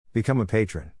Become a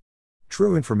patron.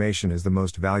 True information is the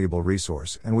most valuable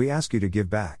resource, and we ask you to give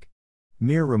back.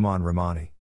 Mir Rahman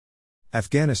Rahmani.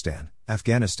 Afghanistan,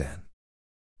 Afghanistan.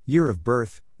 Year of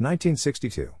birth,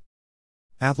 1962.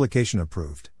 Application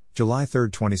approved, July 3,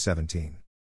 2017.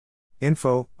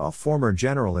 Info: a former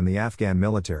general in the Afghan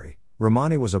military,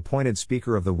 Rahmani was appointed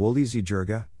Speaker of the Wolizi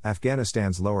Jirga,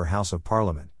 Afghanistan's lower house of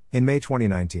parliament, in May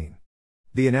 2019.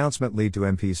 The announcement led to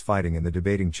MPs fighting in the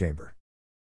debating chamber.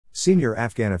 Senior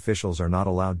Afghan officials are not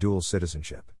allowed dual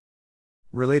citizenship.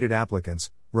 Related applicants: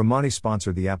 Rahmani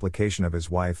sponsored the application of his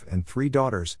wife and 3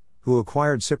 daughters, who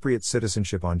acquired Cypriot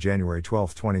citizenship on January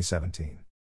 12, 2017.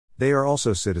 They are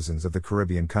also citizens of the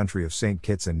Caribbean country of St.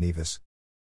 Kitts and Nevis.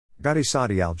 Gadi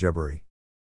Sadi Al-Jabari.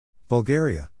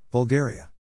 Bulgaria, Bulgaria.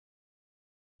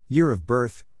 Year of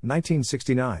birth,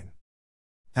 1969.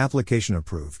 Application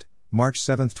approved, March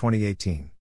 7,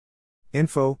 2018.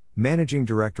 Info: Managing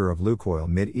Director of Lukoil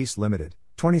Mid-East Limited,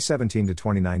 2017 to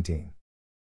 2019.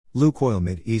 Lukoil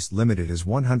Mid-East Limited is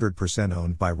 100%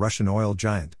 owned by Russian oil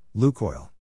giant, Lukoil.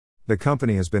 The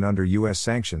company has been under U.S.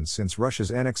 sanctions since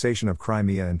Russia's annexation of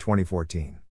Crimea in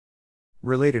 2014.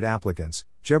 Related applicants: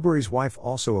 Jabari's wife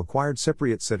also acquired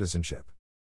Cypriot citizenship.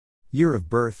 Year of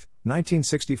birth,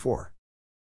 1964.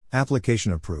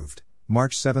 Application approved,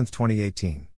 March 7,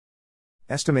 2018.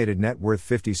 Estimated net worth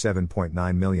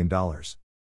 $57.9 million.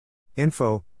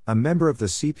 Info: a member of the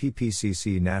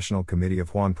CPPCC National Committee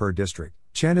of Huangpu District,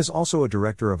 Chen is also a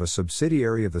director of a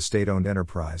subsidiary of the state-owned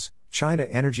enterprise, China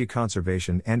Energy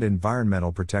Conservation and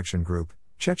Environmental Protection Group,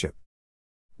 CHECHIP.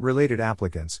 Related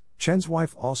applicants: Chen's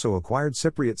wife also acquired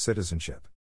Cypriot citizenship.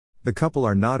 The couple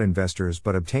are not investors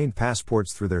but obtained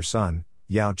passports through their son,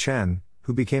 Yao Chen,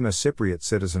 who became a Cypriot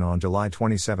citizen on July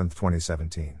 27,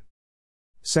 2017.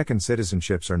 Second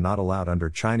citizenships are not allowed under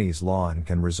Chinese law and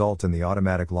can result in the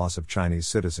automatic loss of Chinese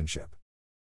citizenship.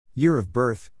 Year of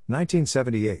birth,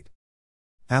 1978.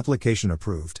 Application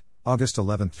approved, August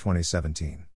 11,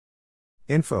 2017.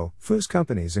 Info: Fu's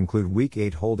companies include Week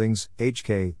 8 Holdings,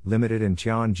 HK Limited and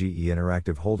Tianji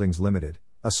Interactive Holdings Limited,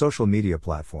 a social media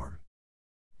platform.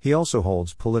 He also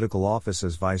holds political office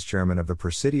as Vice Chairman of the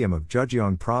Presidium of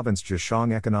Zhejiang Province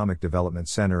Zhejiang Economic Development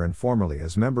Center and formerly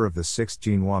as member of the 6th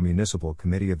Jinhua Municipal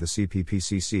Committee of the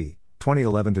CPPCC,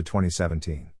 2011 to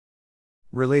 2017.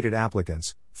 Related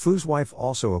applicants: Fu's wife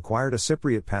also acquired a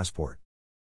Cypriot passport.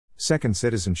 Second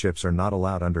citizenships are not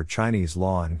allowed under Chinese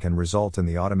law and can result in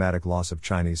the automatic loss of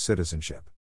Chinese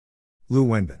citizenship. Lu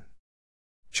Wenbin.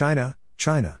 China,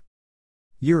 China.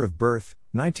 Year of birth,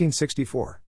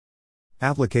 1964.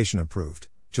 Application approved,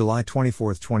 July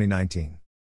 24, 2019.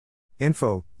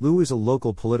 Info: Lu is a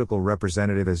local political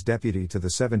representative as deputy to the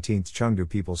 17th Chengdu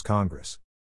People's Congress.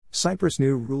 Cyprus'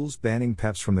 new rules banning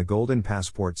PEPs from the Golden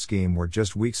Passport scheme were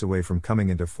just weeks away from coming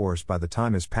into force by the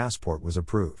time his passport was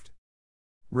approved.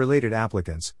 Related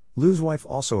applicants: Lu's wife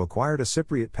also acquired a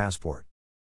Cypriot passport.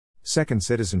 Second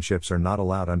citizenships are not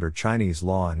allowed under Chinese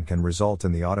law and can result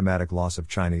in the automatic loss of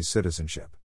Chinese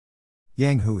citizenship.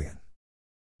 Yang Huiyan.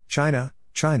 China,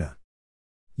 China.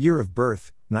 Year of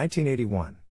birth,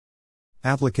 1981.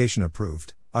 Application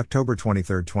approved, October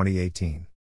 23, 2018.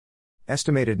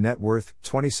 Estimated net worth,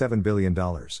 $27 billion.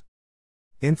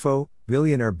 Info: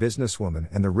 billionaire businesswoman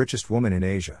and the richest woman in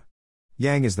Asia.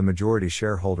 Yang is the majority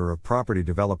shareholder of property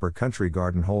developer Country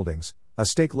Garden Holdings, a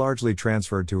stake largely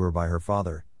transferred to her by her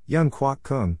father, Young Kwok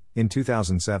Kung, in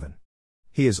 2007.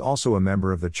 He is also a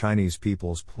member of the Chinese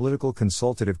People's Political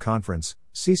Consultative Conference,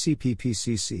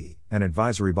 CCPPCC, an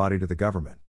advisory body to the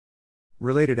government.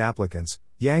 Related applicants: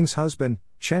 Yang's husband,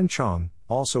 Chen Chong,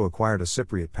 also acquired a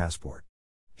Cypriot passport.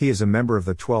 He is a member of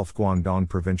the 12th Guangdong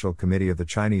Provincial Committee of the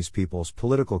Chinese People's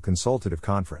Political Consultative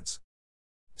Conference.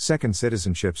 Second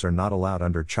citizenships are not allowed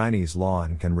under Chinese law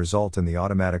and can result in the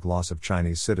automatic loss of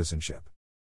Chinese citizenship.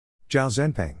 Zhao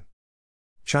Zhenpeng.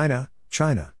 China,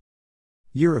 China.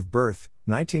 Year of birth,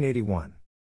 1981.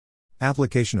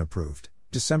 Application approved,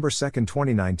 December 2,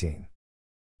 2019.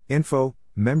 Info: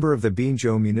 member of the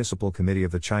Binzhou Municipal Committee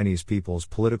of the Chinese People's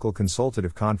Political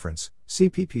Consultative Conference,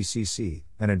 CPPCC,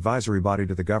 an advisory body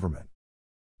to the government.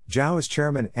 Zhao is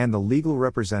chairman and the legal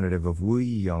representative of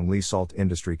Wuyiyang Li Salt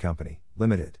Industry Company,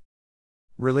 Limited.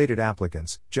 Related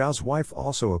applicants: Zhao's wife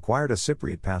also acquired a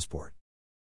Cypriot passport.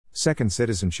 Second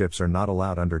citizenships are not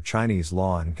allowed under Chinese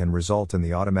law and can result in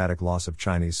the automatic loss of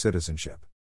Chinese citizenship.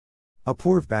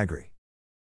 Apoorv Bagri.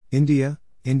 India,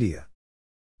 India.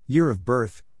 Year of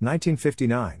birth,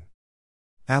 1959.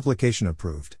 Application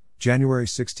approved, January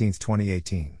 16,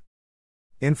 2018.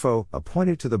 Info: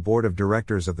 appointed to the Board of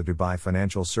Directors of the Dubai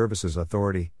Financial Services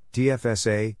Authority,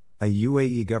 DFSA, a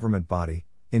UAE government body,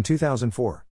 in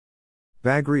 2004.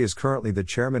 Bagri is currently the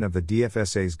chairman of the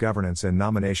DFSA's Governance and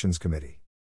Nominations Committee.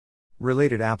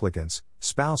 Related applicants,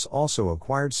 spouse also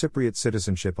acquired Cypriot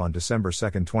citizenship on December 2,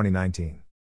 2019.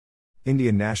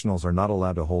 Indian nationals are not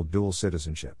allowed to hold dual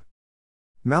citizenship.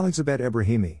 Malakzabed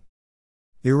Ebrahimi.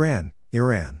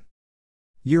 Iran.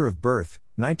 Year of birth,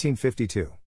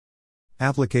 1952.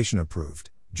 Application approved,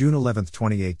 June 11,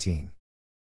 2018.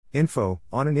 Info,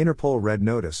 on an Interpol red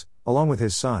notice, along with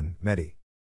his son, Mehdi.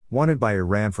 Wanted by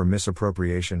Iran for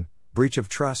misappropriation, breach of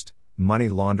trust, money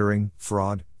laundering,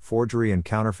 fraud, forgery and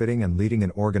counterfeiting and leading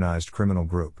an organized criminal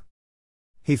group.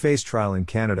 He faced trial in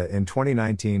Canada in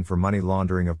 2019 for money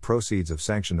laundering of proceeds of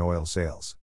sanctioned oil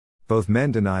sales. Both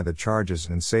men deny the charges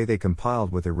and say they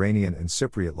compiled with Iranian and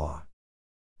Cypriot law.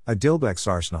 Adilbek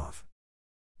Sarsnov.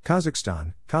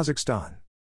 Kazakhstan.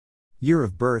 Year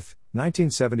of birth,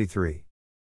 1973.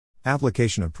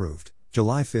 Application approved,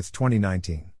 July 5,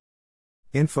 2019.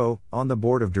 Info, on the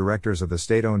board of directors of the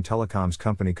state-owned telecoms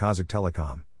company Kazakh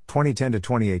Telecom, 2010 to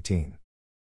 2018.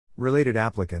 Related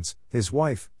applicants, his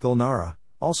wife, Gulnara,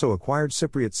 also acquired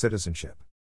Cypriot citizenship.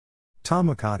 Tom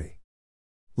Makati.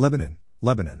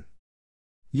 Lebanon.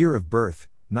 Year of birth,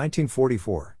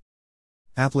 1944.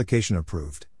 Application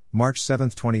approved, March 7,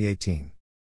 2018.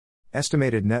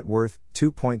 Estimated net worth,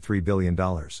 $2.3 billion.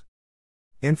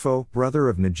 Info, brother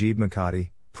of Najib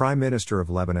Mikati, Prime Minister of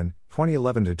Lebanon,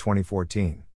 2011 to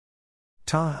 2014.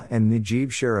 Ta and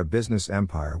Najib share a business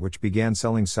empire which began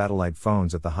selling satellite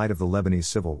phones at the height of the Lebanese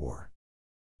Civil War.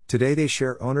 Today they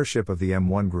share ownership of the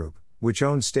M1 Group, which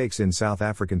owns stakes in South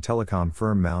African telecom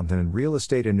firm Mountain and real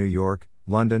estate in New York,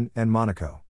 London, and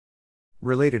Monaco.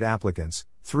 Related applicants,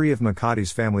 3 of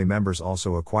Mikati's family members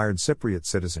also acquired Cypriot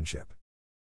citizenship.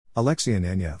 Alexei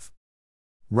Ananyev.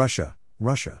 Russia.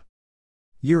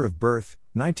 Year of birth,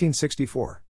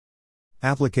 1964.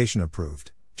 Application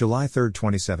approved, July 3,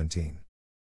 2017.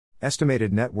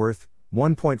 Estimated net worth,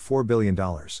 $1.4 billion.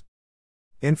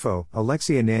 Info,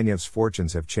 Alexei Ananyev's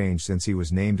fortunes have changed since he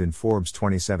was named in Forbes'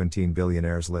 2017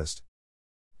 billionaires list.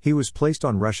 He was placed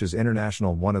on Russia's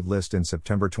international wanted list in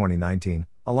September 2019,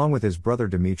 along with his brother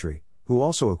Dmitry, who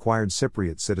also acquired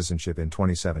Cypriot citizenship in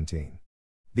 2017.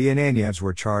 The Ananyevs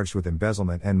were charged with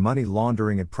embezzlement and money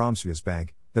laundering at Promsvyaz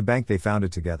Bank, the bank they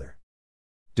founded together.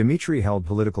 Dmitry held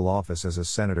political office as a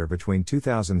senator between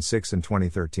 2006 and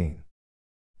 2013.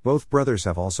 Both brothers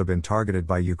have also been targeted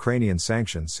by Ukrainian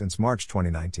sanctions since March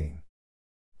 2019.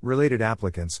 Related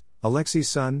applicants, Alexei's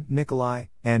son, Nikolai,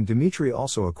 and Dmitry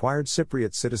also acquired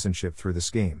Cypriot citizenship through the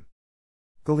scheme.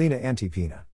 Galina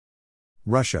Antipina.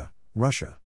 Russia.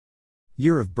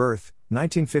 Year of birth,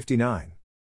 1959.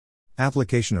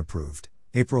 Application approved,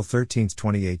 April 13,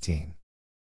 2018.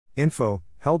 Info,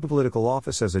 held political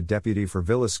office as a deputy for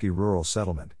Villisky Rural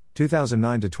Settlement,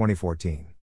 2009 to 2014.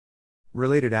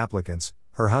 Related applicants,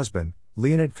 her husband,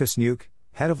 Leonid Kusnyuk,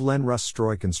 head of Len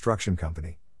Russ-Stroy Construction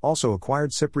Company, also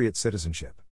acquired Cypriot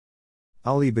citizenship.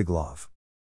 Ali Biglov.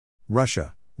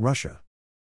 Russia.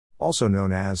 Also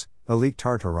known as Alik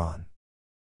Tartaran.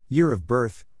 Year of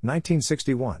birth,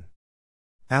 1961.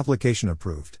 Application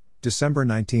approved, December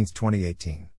 19,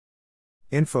 2018.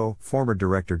 Info, former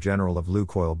Director General of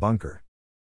Lukoil Bunker.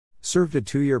 Served a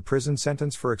 2-year prison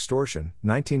sentence for extortion,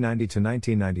 1990 to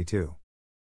 1992.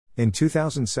 In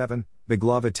 2007,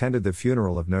 Biglov attended the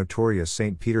funeral of notorious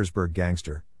St. Petersburg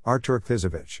gangster, Artur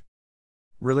Kizovich.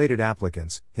 Related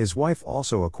applicants, his wife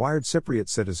also acquired Cypriot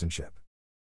citizenship.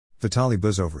 Vitaly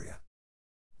Buzovria.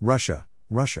 Russia.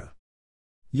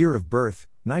 Year of birth,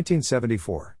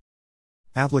 1974.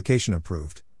 Application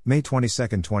approved, May 22,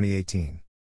 2018.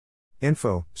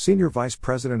 Info, Senior Vice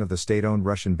President of the state-owned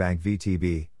Russian bank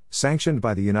VTB, sanctioned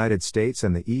by the United States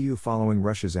and the EU following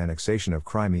Russia's annexation of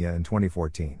Crimea in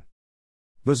 2014.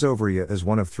 Buzovria is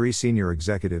one of 3 senior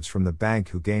executives from the bank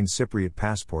who gained Cypriot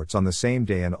passports on the same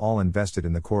day and all invested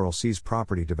in the Coral Seas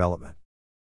property development.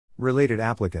 Related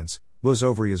applicants,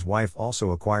 Buzovria's wife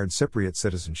also acquired Cypriot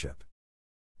citizenship.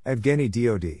 Evgeny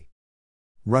Dod.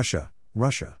 Russia.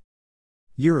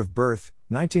 Year of birth,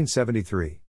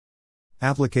 1973.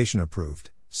 Application approved,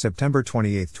 September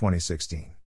 28,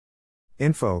 2016.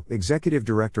 Info, Executive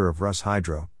Director of Rus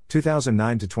Hydro,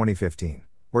 2009 to 2015,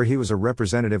 where he was a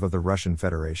representative of the Russian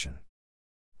Federation.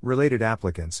 Related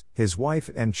applicants, his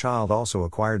wife and child also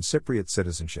acquired Cypriot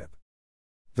citizenship.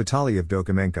 Vitaly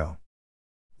Evdokimenko.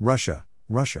 Russia.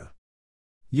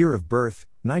 Year of birth,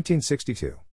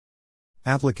 1962.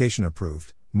 Application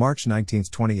approved, March 19,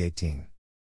 2018.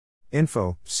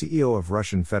 Info, CEO of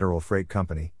Russian Federal Freight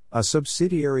Company, a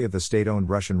subsidiary of the state-owned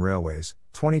Russian Railways,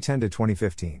 2010 to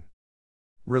 2015.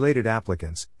 Related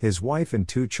applicants, his wife and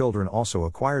 2 children also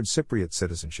acquired Cypriot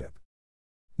citizenship.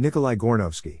 Nikolai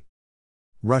Gornovsky.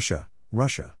 Russia.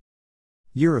 Russia.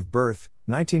 Year of birth,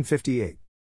 1958.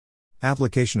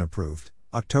 Application approved,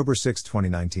 October 6,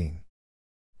 2019.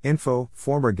 Info,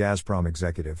 former Gazprom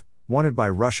executive, wanted by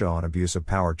Russia on abuse of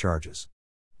power charges.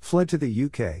 Fled to the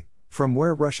UK, from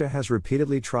where Russia has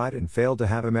repeatedly tried and failed to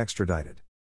have him extradited.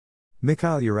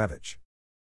 Mikhail Yurevich.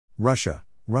 Russia.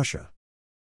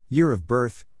 Year of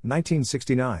birth,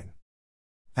 1969.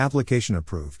 Application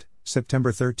approved,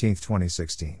 September 13,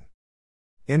 2016.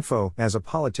 Info, as a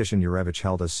politician Yurevich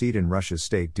held a seat in Russia's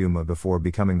State Duma before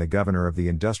becoming the governor of the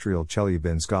industrial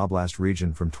Chelyabinsk Oblast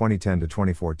region from 2010 to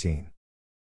 2014.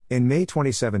 In May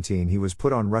 2017 he was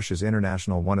put on Russia's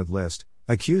international wanted list,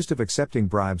 accused of accepting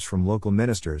bribes from local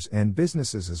ministers and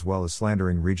businesses as well as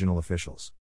slandering regional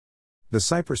officials. The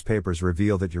Cyprus papers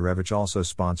reveal that Yurevich also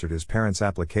sponsored his parents'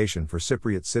 application for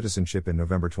Cypriot citizenship in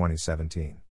November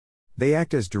 2017. They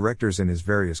act as directors in his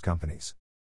various companies.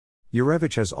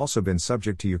 Yurevich has also been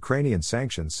subject to Ukrainian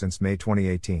sanctions since May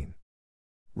 2018.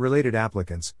 Related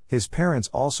applicants, his parents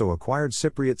also acquired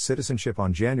Cypriot citizenship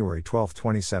on January 12,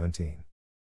 2017.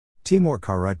 Timur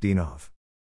Karatdinov.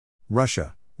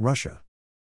 Russia.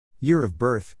 Year of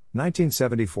birth,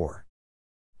 1974.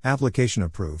 Application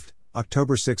approved,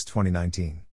 October 6,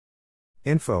 2019.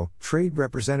 Info, trade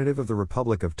representative of the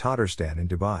Republic of Tatarstan in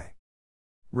Dubai.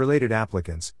 Related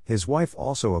applicants, his wife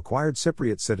also acquired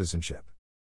Cypriot citizenship.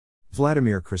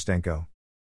 Vladimir Kristenko.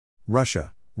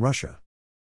 Russia.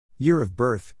 Year of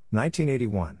birth,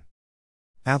 1981.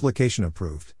 Application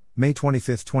approved, May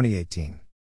 25, 2018.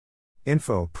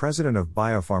 Info, president of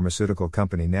biopharmaceutical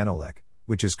company Nanolek,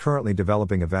 which is currently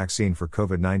developing a vaccine for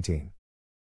COVID-19.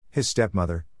 His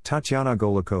stepmother, Tatyana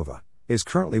Golikova, is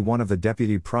currently one of the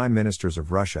deputy prime ministers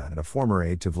of Russia and a former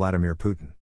aide to Vladimir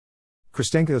Putin.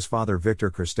 Kristenko's father Viktor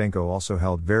Kristenko also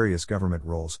held various government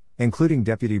roles, including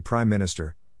deputy prime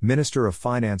minister, minister of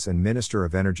finance and minister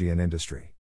of energy and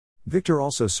industry. Viktor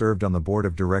also served on the board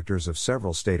of directors of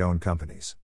several state-owned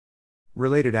companies.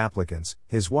 Related applicants,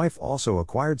 his wife also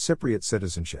acquired Cypriot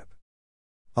citizenship.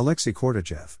 Alexei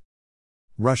Kordachev.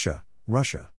 Russia.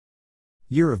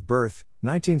 Year of birth,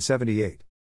 1978.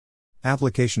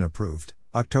 Application approved,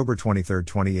 October 23,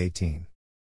 2018.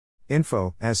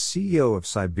 Info, as CEO of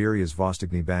Siberia's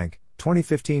Vostokny Bank,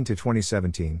 2015 to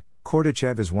 2017,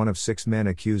 Kordachev is one of 6 men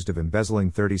accused of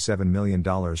embezzling $37 million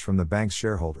from the bank's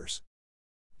shareholders.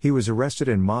 He was arrested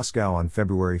in Moscow on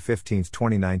February 15,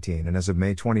 2019 and as of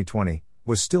May 2020,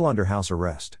 was still under house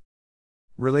arrest.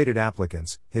 Related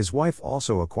applicants, his wife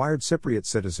also acquired Cypriot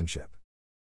citizenship.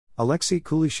 Alexei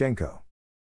Kulishenko.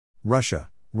 Russia.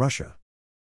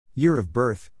 Year of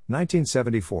birth,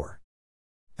 1974.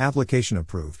 Application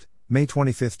approved, May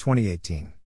 25,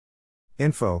 2018.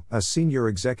 Info, a senior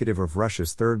executive of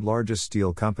Russia's third largest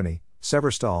steel company,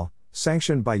 Severstal,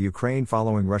 sanctioned by Ukraine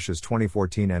following Russia's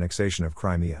 2014 annexation of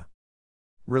Crimea.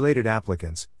 Related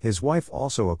applicants, his wife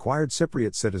also acquired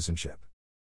Cypriot citizenship.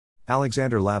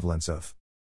 Alexander Lavlentsov.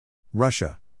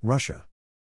 Russia.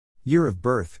 Year of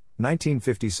birth,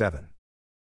 1957.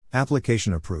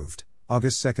 Application approved,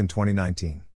 August 2,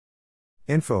 2019.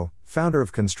 Info, founder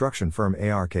of construction firm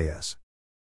ARKS.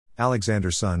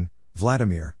 Alexander's son,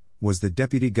 Vladimir, was the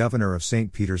deputy governor of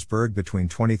St. Petersburg between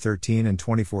 2013 and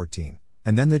 2014.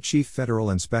 And then the chief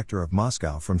federal inspector of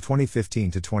Moscow from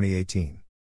 2015 to 2018.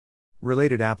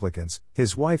 Related applicants,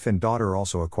 his wife and daughter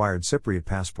also acquired Cypriot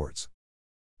passports.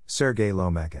 Sergei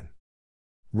Lomakin.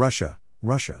 Russia.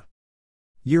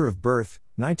 Year of birth,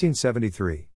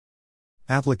 1973.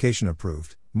 Application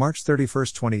approved, March 31,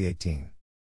 2018.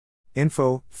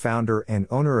 Info, founder and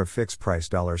owner of fixed-price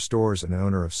dollar stores and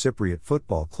owner of Cypriot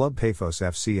football club Paphos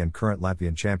FC and current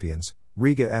Latvian champions,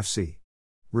 Riga FC.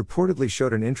 Reportedly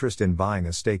showed an interest in buying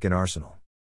a stake in Arsenal.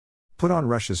 Put on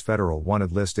Russia's federal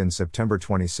wanted list in September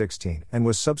 2016 and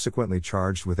was subsequently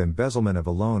charged with embezzlement of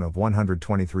a loan of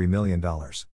 $123 million.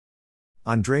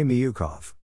 Andrei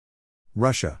Myukov.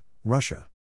 Russia.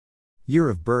 Year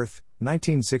of birth,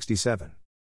 1967.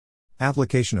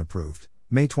 Application approved,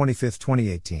 May 25,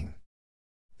 2018.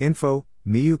 Info,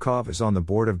 Myukov is on the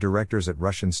board of directors at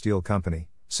Russian steel company,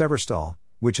 Severstal,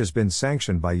 which has been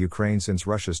sanctioned by Ukraine since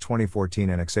Russia's 2014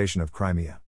 annexation of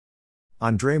Crimea.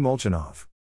 Andrei Molchanov.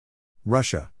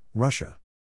 Russia.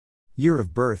 Year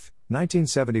of birth,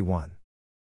 1971.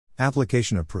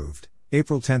 Application approved,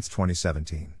 April 10,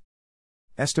 2017.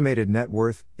 Estimated net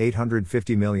worth,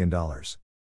 $850 million.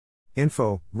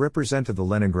 Info, represented the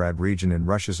Leningrad region in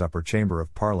Russia's upper chamber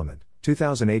of parliament,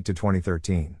 2008 to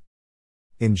 2013.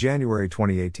 In January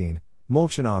 2018,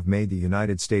 Molchanov made the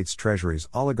United States Treasury's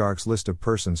oligarchs list of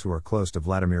persons who are close to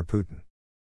Vladimir Putin.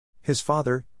 His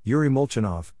father, Yuri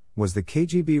Molchanov, was the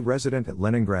KGB resident at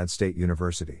Leningrad State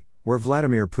University, where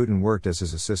Vladimir Putin worked as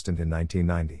his assistant in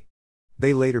 1990.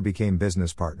 They later became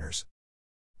business partners.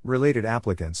 Related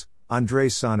applicants: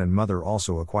 Andrei's son and mother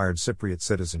also acquired Cypriot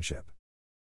citizenship.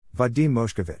 Vadim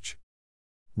Moshkevich.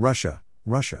 Russia.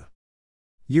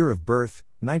 Year of birth: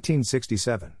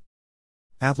 1967.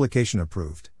 Application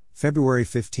approved, February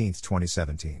 15,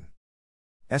 2017.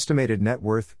 Estimated net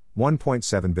worth: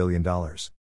 $1.7 billion.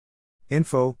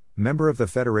 Info: member of the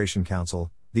Federation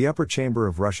Council, the upper chamber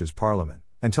of Russia's parliament,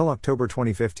 until October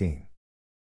 2015.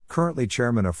 Currently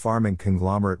chairman of farming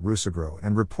conglomerate Rusagro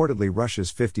and reportedly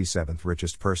Russia's 57th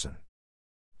richest person.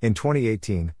 In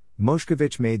 2018,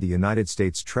 Moshkevich made the United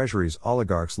States Treasury's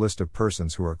oligarchs list of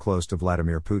persons who are close to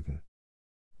Vladimir Putin.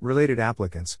 Related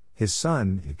applicants: his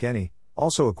son, Evgeny,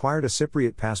 also acquired a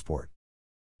Cypriot passport.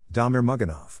 Damir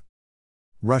Muganov.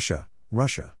 Russia.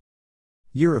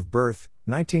 Year of birth: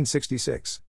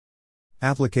 1966.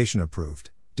 Application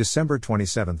approved, December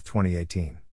 27,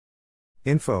 2018.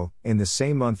 Info: in the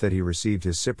same month that he received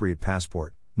his Cypriot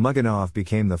passport, Muganov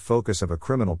became the focus of a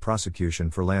criminal prosecution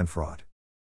for land fraud.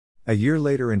 A year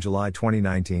later, in July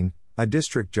 2019, a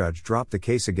district judge dropped the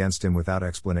case against him without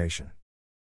explanation.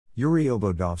 Yuri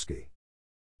Obodovsky.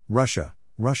 Russia.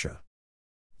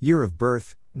 Year of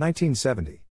birth: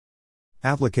 1970.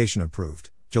 Application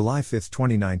approved, July 5,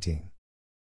 2019.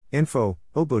 Info: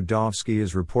 Obodovsky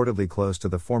is reportedly close to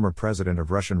the former president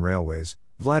of Russian Railways,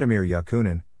 Vladimir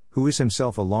Yakunin, who is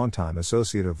himself a longtime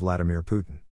associate of Vladimir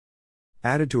Putin.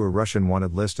 Added to a Russian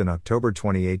wanted list in October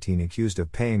 2018, accused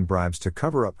of paying bribes to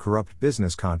cover up corrupt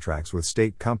business contracts with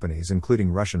state companies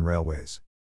including Russian Railways.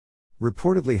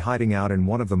 Reportedly hiding out in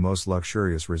one of the most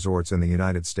luxurious resorts in the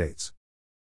United States.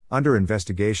 Under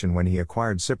investigation when he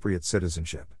acquired Cypriot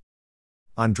citizenship.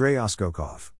 Andrei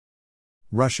Oskokov.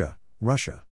 Russia.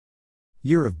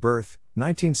 Year of birth: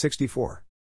 1964.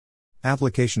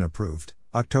 Application approved,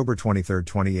 October 23,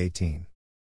 2018.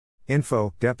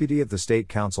 Info: Deputy of the State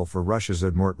Council for Russia's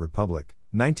Udmurt Republic,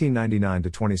 1999 to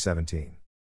 2017.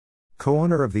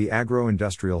 Co-owner of the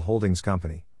agro-industrial holdings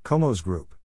company, Komos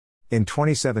Group. In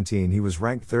 2017 he was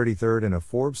ranked 33rd in a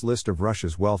Forbes list of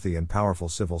Russia's wealthy and powerful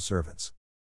civil servants.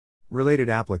 Related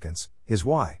applicants: his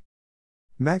Y.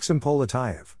 Maxim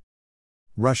Poletayev.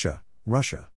 Russia.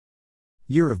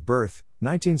 Year of birth: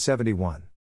 1971.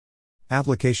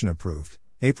 Application approved,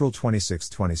 April 26,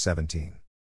 2017.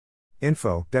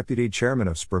 Info: Deputy Chairman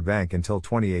of Sberbank until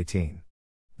 2018.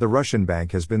 The Russian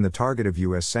bank has been the target of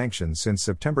U.S. sanctions since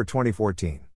September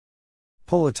 2014.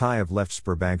 Poletayev left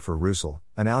Sberbank for Rusal,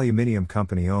 an aluminium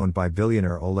company owned by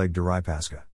billionaire Oleg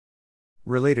Deripaska.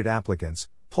 Related applicants: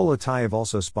 Poletayev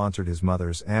also sponsored his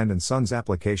mother's and son's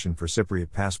application for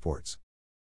Cypriot passports.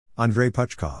 Andrei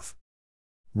Puchkov.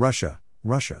 Russia.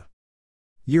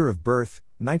 Year of birth: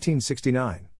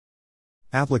 1969.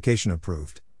 Application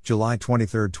approved, July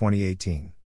 23,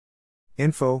 2018.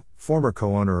 Info: former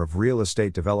co-owner of real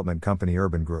estate development company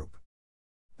Urban Group.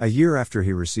 A year after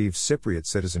he received Cypriot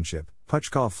citizenship,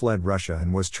 Puchkov fled Russia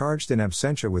and was charged in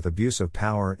absentia with abuse of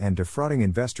power and defrauding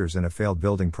investors in a failed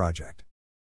building project.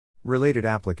 Related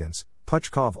applicants: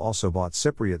 Puchkov also bought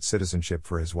Cypriot citizenship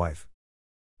for his wife.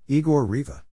 Igor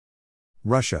Riva.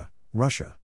 Russia.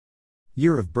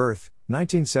 Year of birth: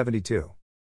 1972.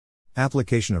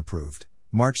 Application approved,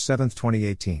 March 7,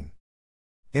 2018.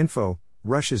 Info: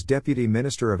 Russia's Deputy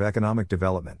Minister of Economic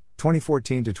Development,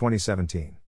 2014 to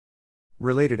 2017.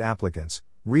 Related applicants: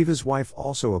 Riva's wife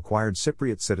also acquired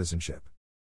Cypriot citizenship.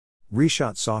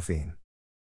 Rishat Safin.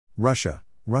 Russia.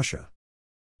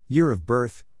 Year of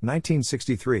birth: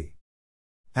 1963.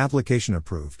 Application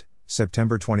approved,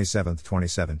 September 27,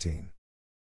 2017.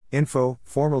 Info: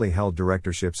 formerly held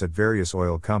directorships at various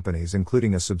oil companies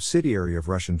including a subsidiary of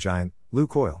Russian giant,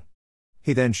 Lukoil.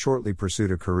 He then shortly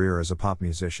pursued a career as a pop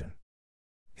musician.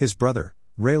 His brother,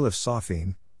 Railif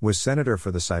Safin, was senator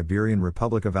for the Siberian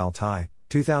Republic of Altai,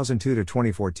 2002 to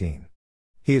 2014.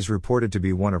 He is reported to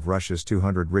be one of Russia's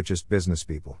 200 richest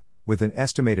businesspeople, with an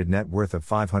estimated net worth of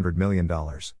 $500 million.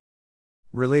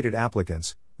 Related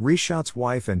applicants: Rishat's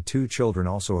wife and 2 children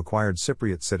also acquired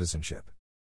Cypriot citizenship.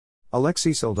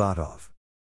 Alexei Soldatov.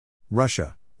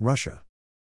 Russia.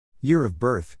 Year of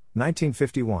birth: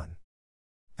 1951.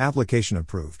 Application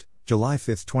approved, July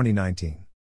 5, 2019.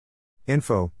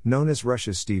 Info: known as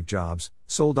Russia's Steve Jobs,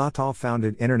 Soldatov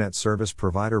founded internet service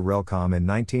provider Relcom in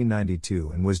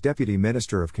 1992 and was Deputy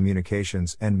Minister of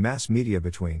Communications and Mass Media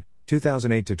between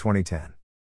 2008 to 2010.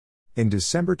 In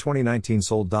December 2019,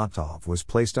 Soldatov was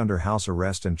placed under house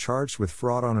arrest and charged with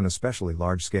fraud on an especially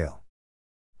large scale.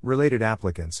 Related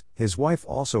applicants: his wife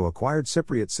also acquired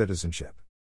Cypriot citizenship.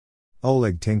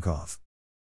 Oleg Tinkov.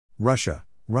 Russia.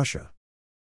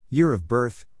 Year of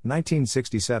birth: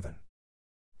 1967.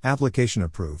 Application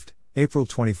approved, April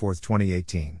 24,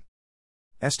 2018.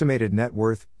 Estimated net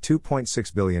worth,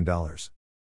 $2.6 billion.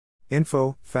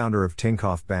 Info, founder of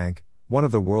Tinkoff Bank, one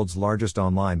of the world's largest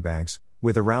online banks,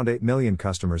 with around 8 million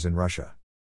customers in Russia.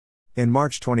 In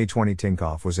March 2020,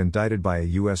 Tinkoff was indicted by a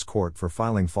U.S. court for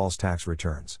filing false tax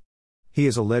returns. He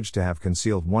is alleged to have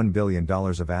concealed $1 billion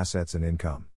of assets and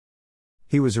income.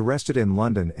 He was arrested in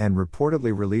London and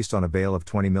reportedly released on a bail of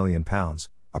 £20 million,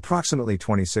 approximately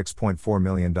 $26.4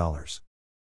 million.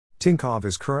 Tinkoff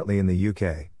is currently in the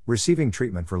UK, receiving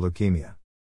treatment for leukemia.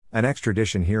 An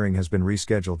extradition hearing has been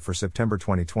rescheduled for September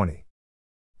 2020.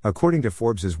 According to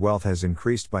Forbes, his wealth has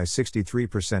increased by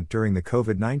 63% during the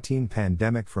COVID-19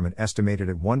 pandemic, from an estimated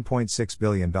at $1.6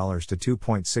 billion to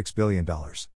 $2.6 billion.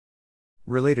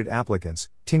 Related applicants,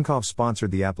 Tinkoff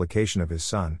sponsored the application of his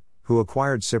son, who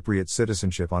acquired Cypriot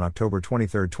citizenship on October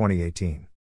 23, 2018.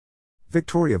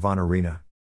 Victoria Vonarina.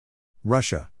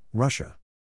 Russia.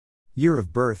 Year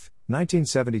of birth,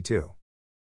 1972.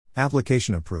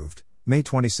 Application approved, May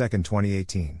 22,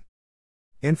 2018.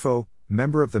 Info,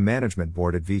 member of the management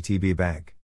board at VTB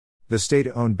Bank. The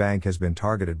state-owned bank has been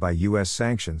targeted by U.S.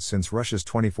 sanctions since Russia's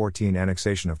 2014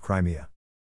 annexation of Crimea.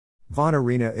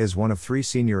 Vonarina is one of 3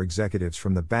 senior executives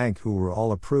from the bank who were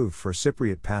all approved for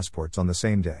Cypriot passports on the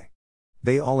same day.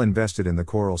 They all invested in the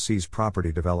Coral Seas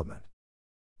property development.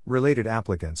 Related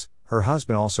applicants, her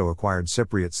husband also acquired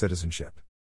Cypriot citizenship.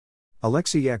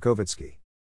 Alexei Yakovitsky.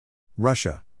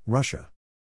 Russia.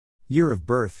 Year of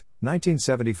birth,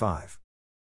 1975.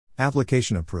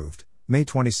 Application approved, May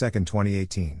 22,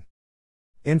 2018.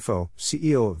 Info,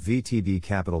 CEO of VTB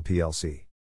Capital plc.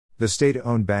 The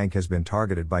state-owned bank has been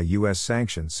targeted by U.S.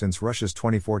 sanctions since Russia's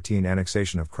 2014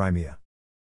 annexation of Crimea.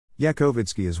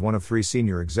 Yakovitsky is one of 3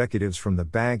 senior executives from the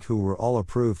bank who were all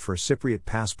approved for Cypriot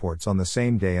passports on the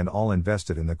same day and all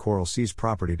invested in the Coral Seas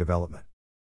property development.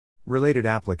 Related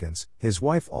applicants, his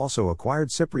wife also acquired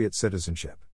Cypriot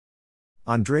citizenship.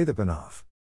 Andrei the Panov.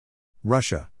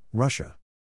 Russia.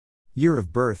 Year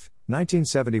of birth,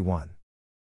 1971.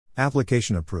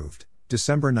 Application approved,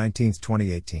 December 19,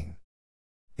 2018.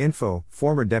 Info,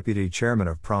 former deputy chairman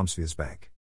of Promsvyazbank.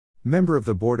 Member of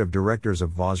the board of directors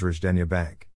of Vozrождение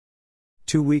Bank.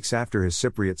 2 weeks after his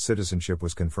Cypriot citizenship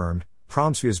was confirmed,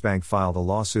 Promsvyazbank filed a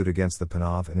lawsuit against the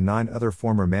Panov and 9 other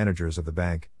former managers of the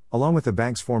bank, along with the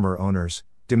bank's former owners,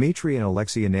 Dmitry and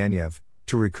Alexei Ananyev,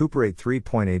 to recuperate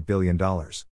 $3.8 billion.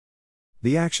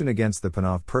 The action against the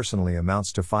Panov personally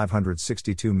amounts to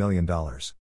 $562 million.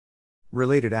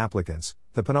 Related applicants,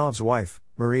 the Panov's wife,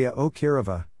 Maria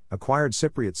Okirova, acquired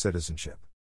Cypriot citizenship.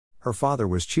 Her father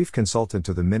was chief consultant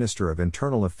to the Minister of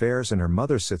Internal Affairs and her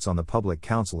mother sits on the Public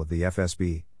Council of the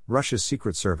FSB, Russia's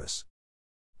secret service.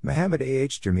 Mohammed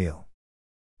Jamil.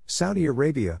 Saudi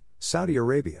Arabia.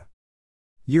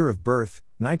 Year of birth,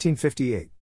 1958.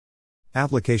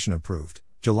 Application approved,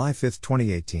 July 5,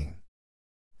 2018.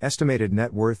 Estimated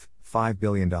net worth, $5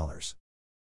 billion.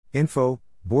 Info,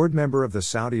 board member of the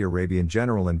Saudi Arabian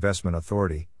General Investment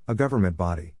Authority, a government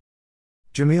body.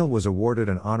 Jamil was awarded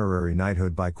an honorary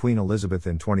knighthood by Queen Elizabeth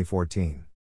in 2014.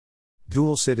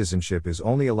 Dual citizenship is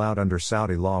only allowed under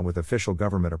Saudi law with official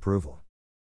government approval.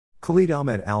 Khalid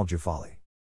Ahmed Al Jufali.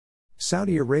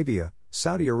 Saudi Arabia.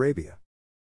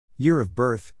 Year of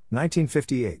birth,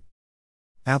 1958.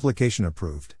 Application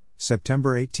approved,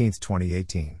 September 18,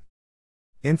 2018.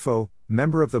 Info,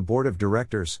 member of the board of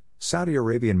directors, Saudi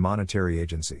Arabian Monetary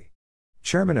Agency.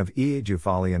 Chairman of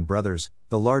Jufali and Brothers,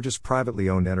 the largest privately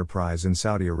owned enterprise in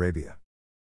Saudi Arabia.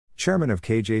 Chairman of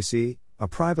KJC, a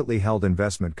privately held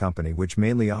investment company which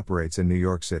mainly operates in New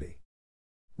York City.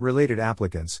 Related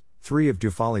applicants, 3 of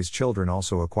Jufali's children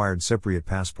also acquired Cypriot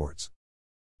passports.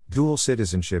 Dual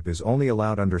citizenship is only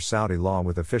allowed under Saudi law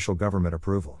with official government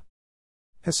approval.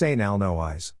 Hussein Al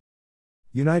Noais.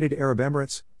 United Arab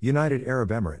Emirates.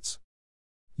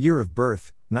 Year of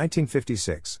birth,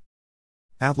 1956.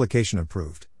 Application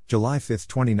approved, July 5,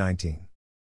 2019.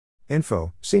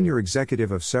 Info, senior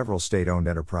executive of several state-owned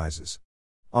enterprises.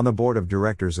 On the board of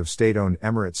directors of state-owned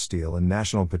Emirates Steel and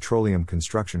National Petroleum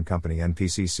Construction Company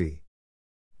NPCC.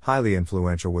 Highly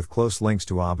influential with close links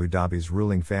to Abu Dhabi's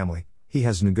ruling family, he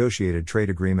has negotiated trade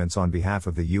agreements on behalf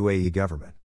of the UAE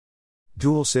government.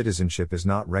 Dual citizenship is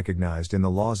not recognized in the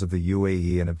laws of the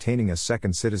UAE and obtaining a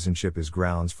second citizenship is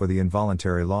grounds for the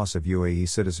involuntary loss of UAE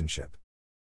citizenship.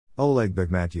 Oleg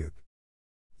Bakhmatyuk.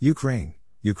 Ukraine.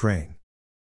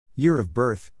 Year of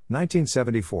birth,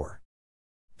 1974.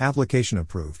 Application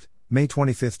approved, May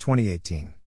 25,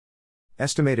 2018.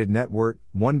 Estimated net worth,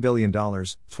 $1 billion,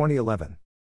 2011.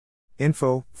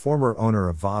 Info, former owner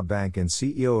of VA Bank and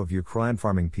CEO of Ukraine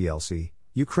Farming plc,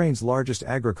 Ukraine's largest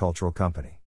agricultural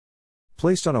company.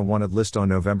 placed on a wanted list on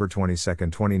November 22,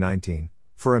 2019,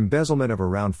 for embezzlement of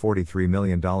around $43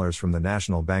 million from the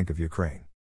National Bank of Ukraine.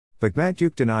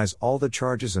 Bakhmatyuk denies all the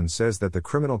charges and says that the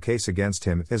criminal case against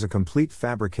him is a complete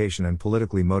fabrication and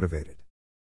politically motivated.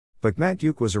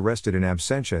 Bakhmatyuk was arrested in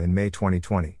absentia in May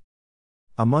 2020.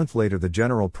 A month later, the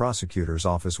General Prosecutor's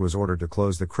Office was ordered to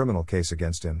close the criminal case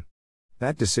against him.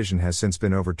 That decision has since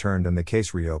been overturned and the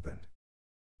case reopened.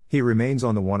 He remains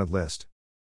on the wanted list.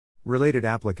 Related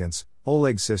applicants: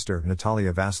 Oleg's sister,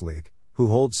 Natalia Vasilyuk, who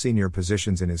holds senior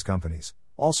positions in his companies,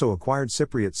 also acquired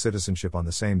Cypriot citizenship on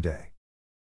the same day.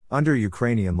 Under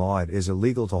Ukrainian law, it is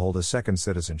illegal to hold a second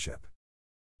citizenship.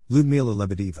 Ludmila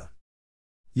Lebedeva.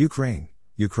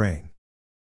 Ukraine.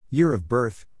 Year of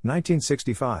birth,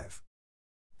 1965.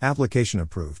 Application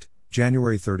approved,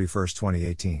 January 31,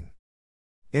 2018.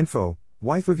 Info: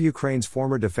 wife of Ukraine's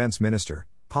former defense minister,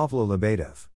 Pavlo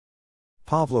Lebedev.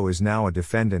 Pavlo is now a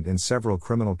defendant in several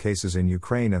criminal cases in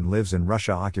Ukraine and lives in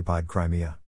Russia-occupied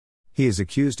Crimea. He is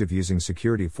accused of using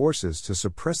security forces to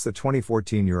suppress the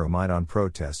 2014 Euromaidan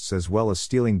protests, as well as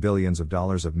stealing billions of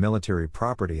dollars of military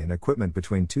property and equipment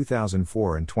between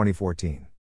 2004 and 2014.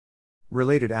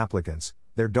 Related applicants: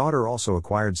 their daughter also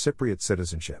acquired Cypriot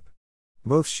citizenship.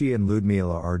 Both she and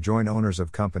Ludmila are joint owners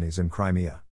of companies in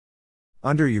Crimea.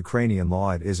 Under Ukrainian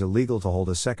law, it is illegal to hold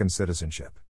a second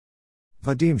citizenship.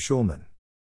 Vadim Shulman.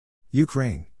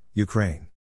 Ukraine.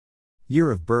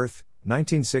 Year of birth,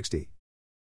 1960.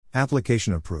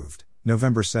 Application approved,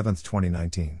 November 7,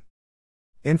 2019.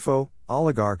 Info: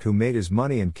 oligarch who made his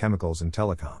money in chemicals and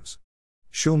telecoms.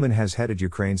 Shulman has headed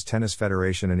Ukraine's tennis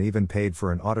federation and even paid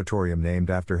for an auditorium named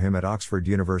after him at Oxford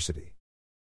University.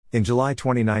 In July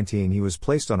 2019, he was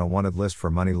placed on a wanted list for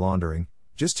money laundering,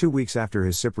 just 2 weeks after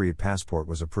his Cypriot passport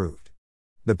was approved.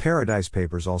 The Paradise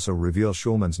Papers also reveal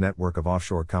Shulman's network of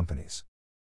offshore companies.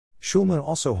 Shulman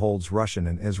also holds Russian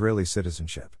and Israeli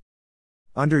citizenship.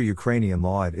 Under Ukrainian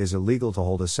law, it is illegal to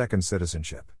hold a second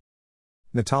citizenship.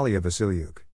 Natalia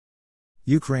Vasilyuk.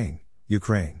 Ukraine.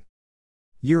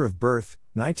 Year of birth,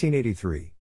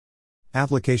 1983.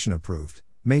 Application approved,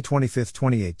 May 25,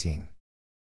 2018.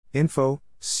 Info: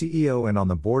 CEO and on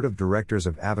the board of directors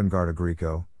of Avantgarde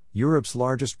Agrico, Europe's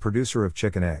largest producer of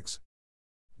chicken eggs.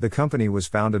 The company was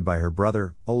founded by her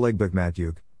brother, Oleg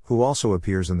Bakhmatyuk, who also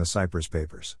appears in the Cyprus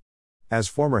papers. As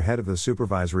former head of the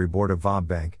supervisory board of VAB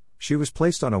Bank, she was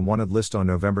placed on a wanted list on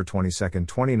November 22,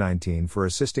 2019 for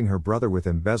assisting her brother with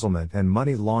embezzlement and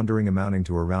money laundering amounting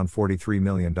to around $43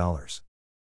 million.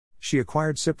 She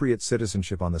acquired Cypriot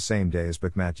citizenship on the same day as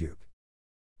Bakhmatyuk.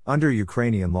 Under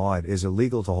Ukrainian law, it is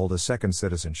illegal to hold a second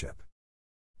citizenship.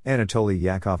 Anatoly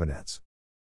Yakovlevets.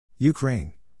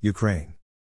 Ukraine.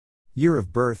 Year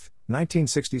of birth,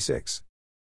 1966.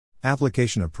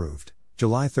 Application approved,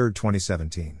 July 3,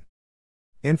 2017.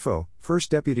 Info: First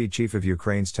Deputy Chief of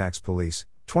Ukraine's Tax Police,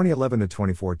 2011 to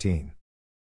 2014.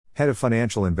 Head of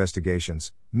Financial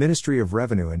Investigations, Ministry of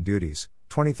Revenue and Duties,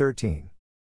 2013.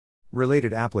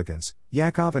 Related applicants: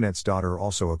 Yakovlevets' daughter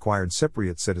also acquired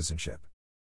Cypriot citizenship.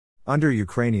 Under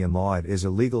Ukrainian law, it is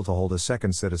illegal to hold a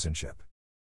second citizenship.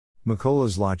 Mykola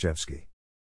Zlochevsky.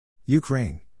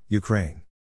 Ukraine.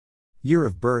 Year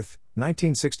of birth,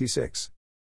 1966.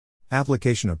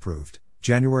 Application approved,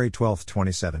 January 12,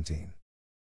 2017.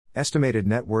 Estimated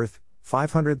net worth,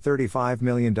 $535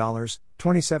 million,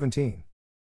 2017.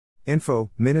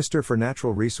 Info: Minister for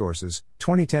Natural Resources,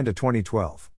 2010 to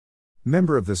 2012.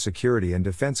 Member of the Security and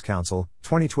Defense Council,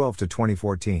 2012 to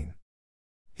 2014.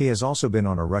 He has also been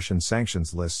on a Russian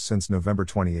sanctions list since November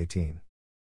 2018.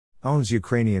 Owns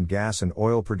Ukrainian gas and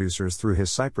oil producers through his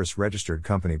Cyprus-registered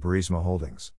company Burisma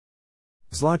Holdings.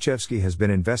 Zlochevsky has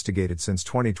been investigated since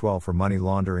 2012 for money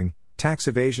laundering, tax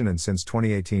evasion and since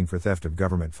 2018 for theft of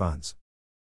government funds.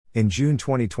 In June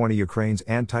 2020, Ukraine's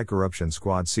anti-corruption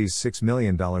squad seized $6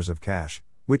 million of cash,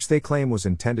 which they claim was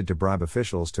intended to bribe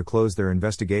officials to close their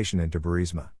investigation into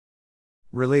Burisma.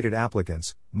 Related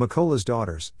applicants: Mykola's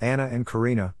daughters, Anna and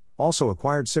Karina, also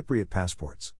acquired Cypriot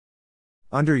passports.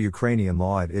 Under Ukrainian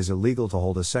law, it is illegal to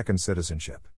hold a second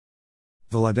citizenship.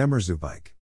 Volodymyr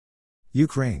Zubayk.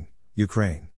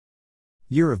 Ukraine.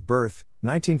 Year of birth,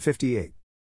 1958.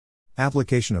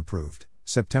 Application approved,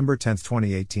 September 10,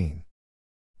 2018.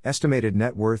 Estimated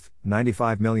net worth,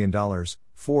 $95 million,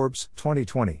 Forbes,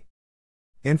 2020.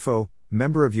 Info: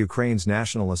 Member of Ukraine's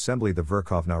National Assembly, the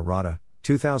Verkhovna Rada,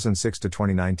 2006 to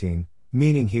 2019,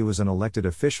 meaning he was an elected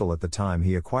official at the time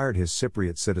he acquired his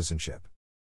Cypriot citizenship.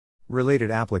 Related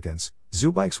applicants: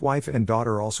 Zubayk's wife and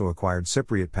daughter also acquired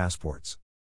Cypriot passports.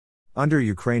 Under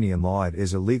Ukrainian law, it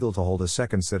is illegal to hold a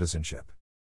second citizenship.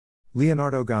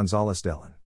 Leonardo Gonzalez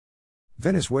Dellin.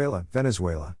 Venezuela.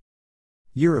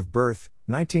 Year of birth,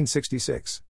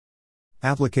 1966.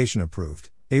 Application approved,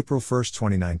 April 1,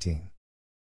 2019.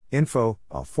 Info,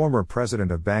 a former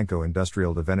president of Banco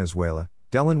Industrial de Venezuela,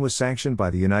 Delin was sanctioned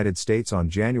by the United States on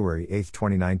January 8,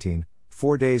 2019,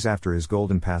 4 days after his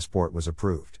golden passport was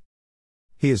approved.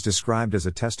 He is described as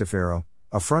a testaferro,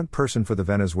 a front person for the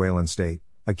Venezuelan state,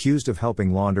 accused of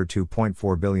helping launder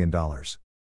 $2.4 billion. Pham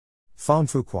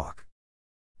Phu Quoc.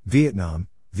 Vietnam,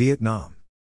 Vietnam.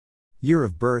 Year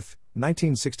of birth,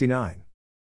 1969.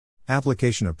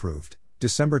 Application approved,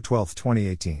 December 12,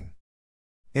 2018.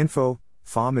 Info,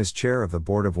 Pham is chair of the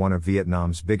board of one of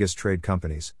Vietnam's biggest trade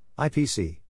companies,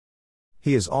 IPC.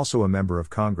 He is also a member of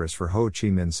Congress for Ho Chi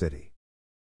Minh City.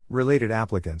 Related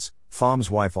applicants,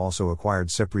 Pham's wife also acquired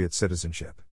Cypriot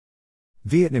citizenship.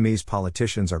 Vietnamese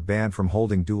politicians are banned from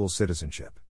holding dual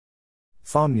citizenship.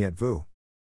 Pham Nhiet Vu.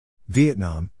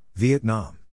 Vietnam,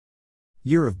 Vietnam.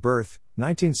 Year of birth,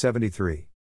 1973.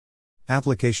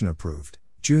 Application approved,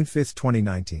 June 5,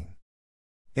 2019.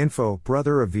 Info,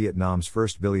 brother of Vietnam's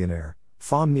first billionaire,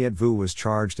 Pham Nhiet Vu was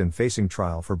charged and facing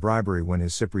trial for bribery when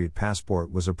his Cypriot passport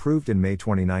was approved in May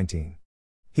 2019.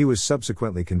 He was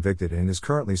subsequently convicted and is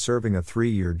currently serving a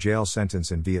 3-year jail sentence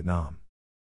in Vietnam.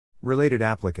 Related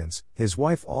applicants, his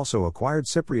wife also acquired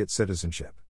Cypriot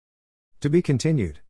citizenship. To be continued.